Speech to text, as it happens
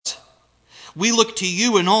We look to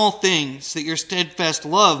you in all things, that your steadfast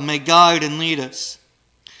love may guide and lead us.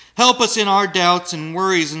 Help us in our doubts and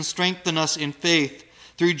worries, and strengthen us in faith,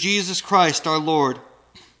 through Jesus Christ our Lord.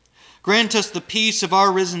 Grant us the peace of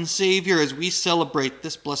our risen Savior as we celebrate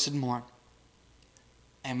this blessed morn.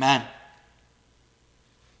 Amen.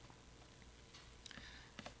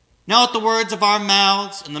 Now let the words of our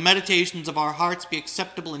mouths and the meditations of our hearts be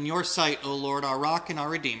acceptable in your sight, O Lord, our rock and our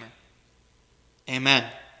Redeemer. Amen.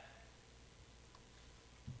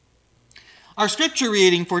 Our scripture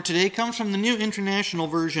reading for today comes from the New International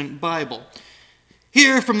Version Bible.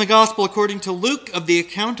 Here from the Gospel according to Luke of the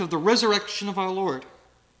account of the resurrection of our Lord.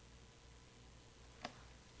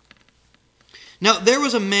 Now there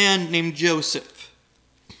was a man named Joseph,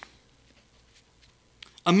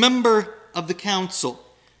 a member of the council,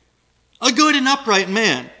 a good and upright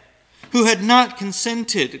man, who had not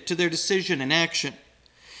consented to their decision and action.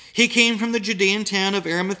 He came from the Judean town of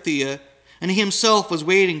Arimathea, and he himself was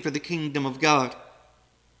waiting for the kingdom of God.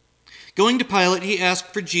 Going to Pilate, he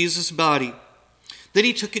asked for Jesus' body. Then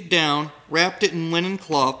he took it down, wrapped it in linen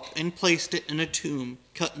cloth, and placed it in a tomb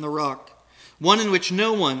cut in the rock, one in which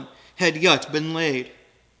no one had yet been laid.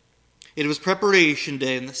 It was preparation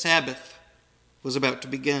day, and the Sabbath was about to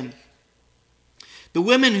begin. The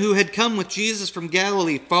women who had come with Jesus from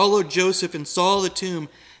Galilee followed Joseph and saw the tomb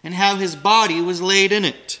and how his body was laid in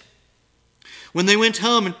it. Then they went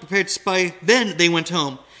home and prepared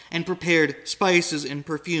spices and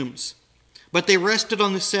perfumes. But they rested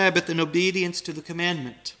on the Sabbath in obedience to the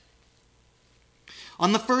commandment.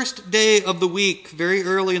 On the first day of the week, very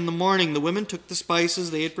early in the morning, the women took the spices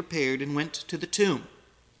they had prepared and went to the tomb.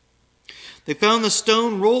 They found the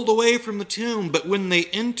stone rolled away from the tomb, but when they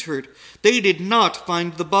entered, they did not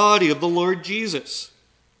find the body of the Lord Jesus.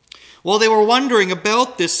 While they were wondering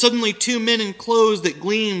about this, suddenly 2 men in clothes that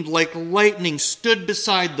gleamed like lightning stood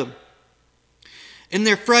beside them. In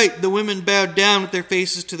their fright, the women bowed down with their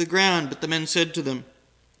faces to the ground, but the men said to them,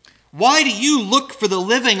 "Why do you look for the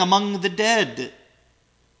living among the dead?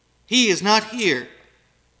 He is not here.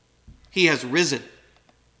 He has risen.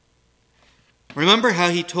 Remember how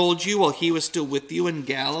he told you while he was still with you in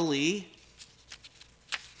Galilee?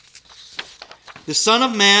 The Son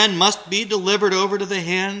of Man must be delivered over to the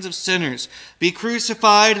hands of sinners, be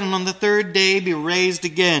crucified, and on the 3rd day be raised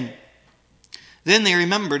again." Then they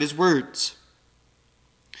remembered his words.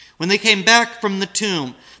 When they came back from the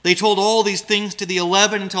tomb, they told all these things to the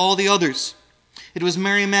 11 and to all the others. It was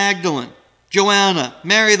Mary Magdalene, Joanna,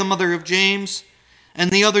 Mary the mother of James, and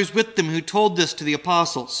the others with them who told this to the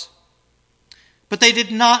apostles. But they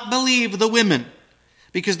did not believe the women,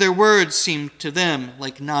 because their words seemed to them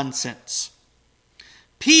like nonsense.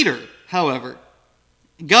 Peter, however,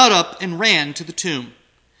 got up and ran to the tomb.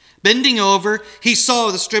 Bending over, he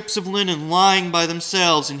saw the strips of linen lying by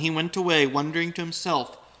themselves, and he went away, wondering to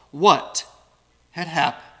himself what had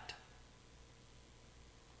happened.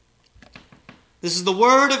 This is the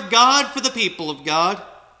word of God for the people of God.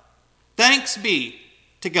 Thanks be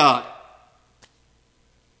to God.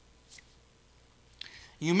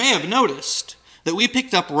 You may have noticed that we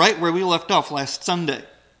picked up right where we left off last Sunday.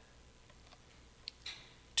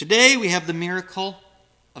 Today we have the miracle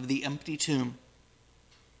of the empty tomb.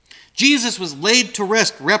 Jesus was laid to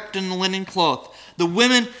rest, wrapped in a linen cloth. The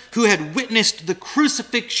women who had witnessed the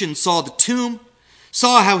crucifixion saw the tomb,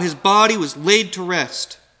 saw how his body was laid to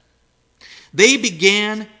rest. They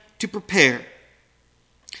began to prepare.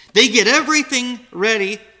 They get everything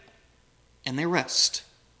ready, and they rest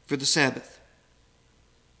for the Sabbath.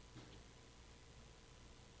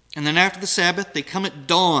 And then after the Sabbath, they come at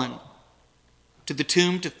dawn to the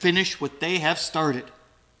tomb to finish what they have started.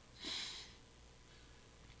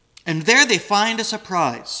 And there they find a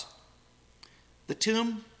surprise. The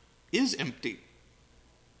tomb is empty.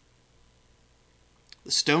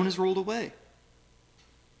 The stone is rolled away.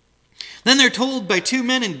 Then they're told by 2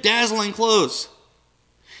 men in dazzling clothes,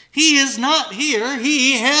 "He is not here,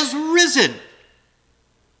 he has risen."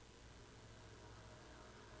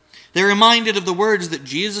 They're reminded of the words that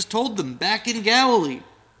Jesus told them back in Galilee.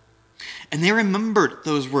 And they remembered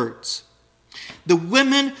those words. The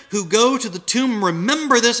women who go to the tomb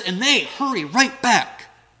remember this, and they hurry right back.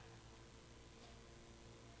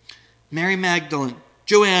 Mary Magdalene,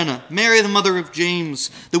 Joanna, Mary the mother of James,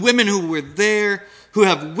 the women who were there, who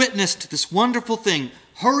have witnessed this wonderful thing,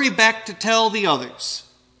 hurry back to tell the others.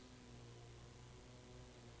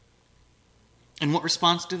 And what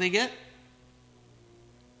response do they get?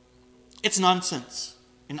 It's nonsense,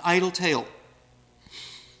 an idle tale.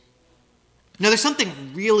 Now, there's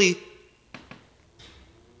something really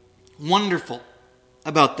wonderful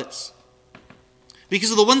about this,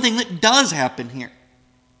 because of the one thing that does happen here.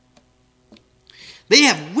 They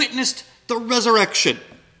have witnessed the resurrection.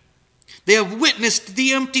 They have witnessed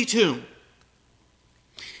the empty tomb.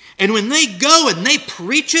 And when they go and they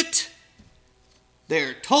preach it,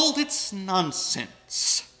 they're told it's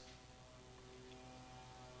nonsense.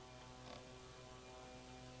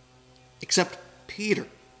 Except Peter.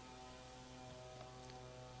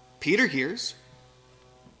 Peter hears.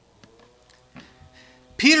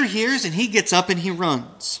 Peter hears and he gets up and he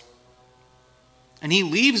runs. And he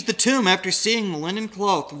leaves the tomb after seeing the linen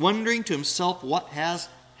cloth, wondering to himself what has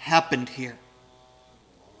happened here.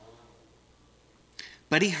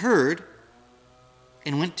 But he heard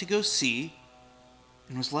and went to go see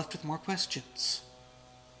and was left with more questions.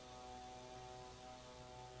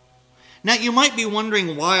 Now you might be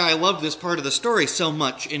wondering why I love this part of the story so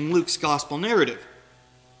much in Luke's gospel narrative.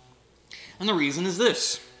 And the reason is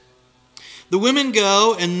this. The women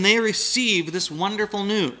go and they receive this wonderful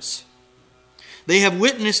news. They have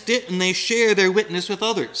witnessed it and they share their witness with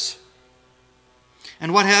others.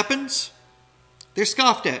 And what happens? They're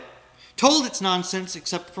scoffed at, told it's nonsense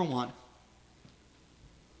except for one.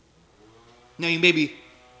 Now you may be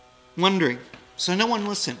wondering, so no one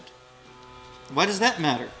listened. Why does that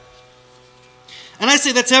matter? And I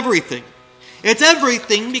say that's everything. It's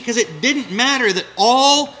everything because it didn't matter that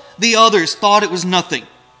all the others thought it was nothing.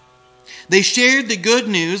 They shared the good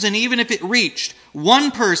news, and even if it reached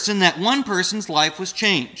one person, that one person's life was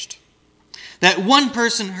changed. That one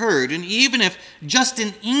person heard, and even if just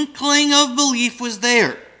an inkling of belief was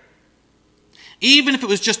there, even if it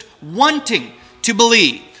was just wanting to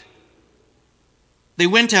believe, they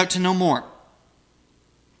went out to know more.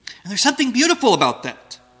 And there's something beautiful about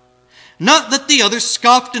that. Not that the others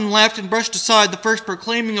scoffed and laughed and brushed aside the first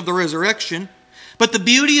proclaiming of the resurrection, but the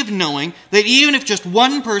beauty of knowing that even if just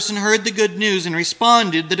one person heard the good news and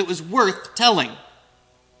responded, that it was worth telling.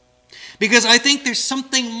 Because I think there's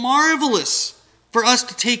something marvelous for us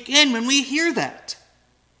to take in when we hear that.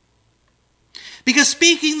 Because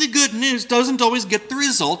speaking the good news doesn't always get the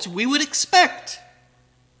results we would expect.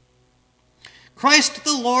 Christ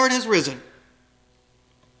the Lord has risen.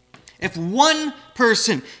 If one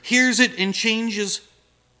person hears it and changes,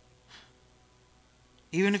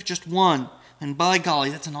 even if just one, then by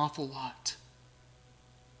golly, that's an awful lot.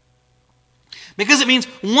 Because it means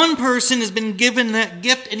one person has been given that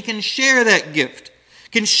gift and can share that gift,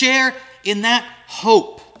 can share in that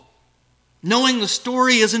hope, knowing the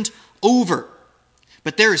story isn't over,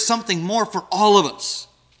 but there is something more for all of us,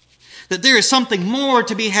 that there is something more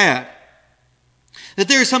to be had, that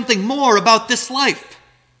there is something more about this life.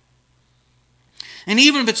 And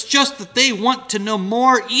even if it's just that they want to know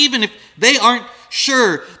more, even if they aren't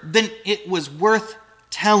sure, then it was worth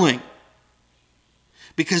telling.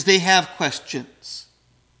 Because they have questions.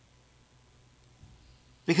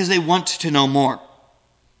 Because they want to know more.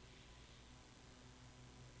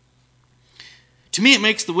 To me, it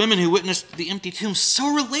makes the women who witnessed the empty tomb so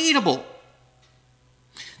relatable.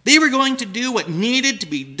 They were going to do what needed to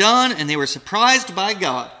be done, and they were surprised by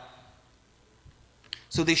God.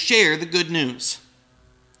 So they share the good news.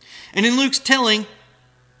 And in Luke's telling,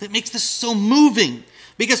 that makes this so moving.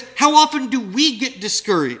 Because how often do we get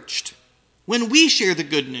discouraged when we share the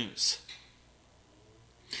good news?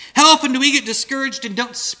 How often do we get discouraged and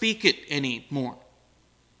don't speak it anymore?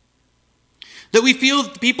 That we feel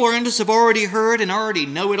that the people around us have already heard and already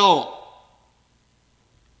know it all.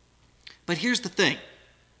 But here's the thing.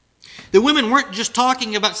 The women weren't just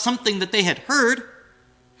talking about something that they had heard.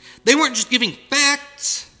 They weren't just giving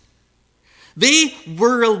facts. They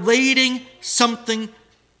were relating something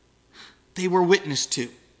they were witness to.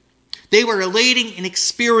 They were relating an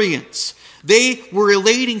experience. They were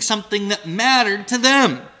relating something that mattered to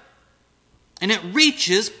them. And it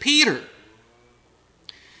reaches Peter.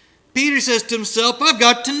 Peter says to himself, I've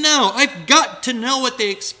got to know. I've got to know what they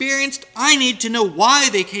experienced. I need to know why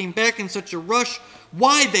they came back in such a rush,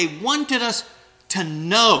 why they wanted us to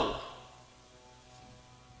know.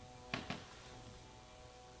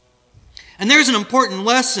 And there's an important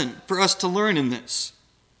lesson for us to learn in this.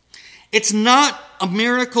 It's not a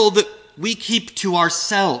miracle that we keep to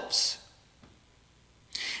ourselves.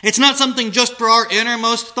 It's not something just for our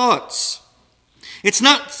innermost thoughts. It's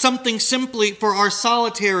not something simply for our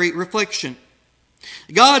solitary reflection.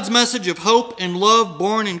 God's message of hope and love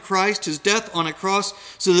born in Christ, his death on a cross,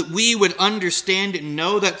 so that we would understand and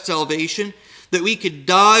know that salvation, that we could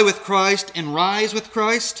die with Christ and rise with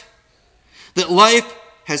Christ, that life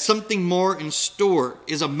has something more in store,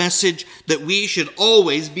 is a message that we should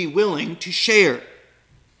always be willing to share.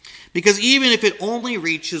 Because even if it only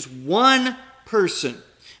reaches one person,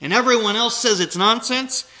 and everyone else says it's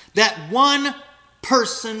nonsense, that one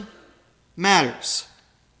person matters.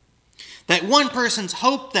 that one person's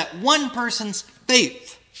hope, that one person's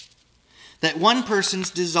faith, that one person's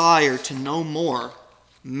desire to know more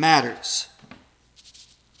matters.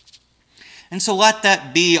 And so let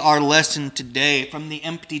that be our lesson today from the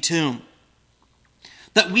empty tomb.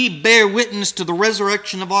 That we bear witness to the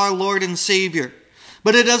resurrection of our Lord and Savior.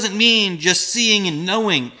 But it doesn't mean just seeing and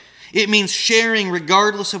knowing. It means sharing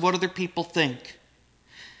regardless of what other people think.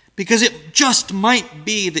 Because it just might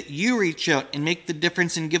be that you reach out and make the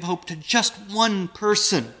difference and give hope to just one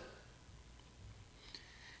person.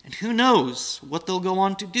 And who knows what they'll go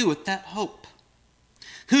on to do with that hope?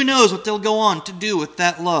 Who knows what they'll go on to do with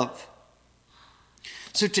that love?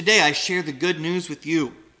 So today I share the good news with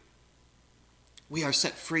you. We are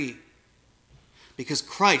set free because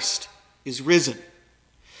Christ is risen.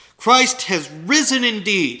 Christ has risen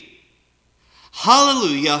indeed.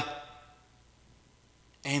 Hallelujah.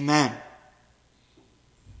 Amen.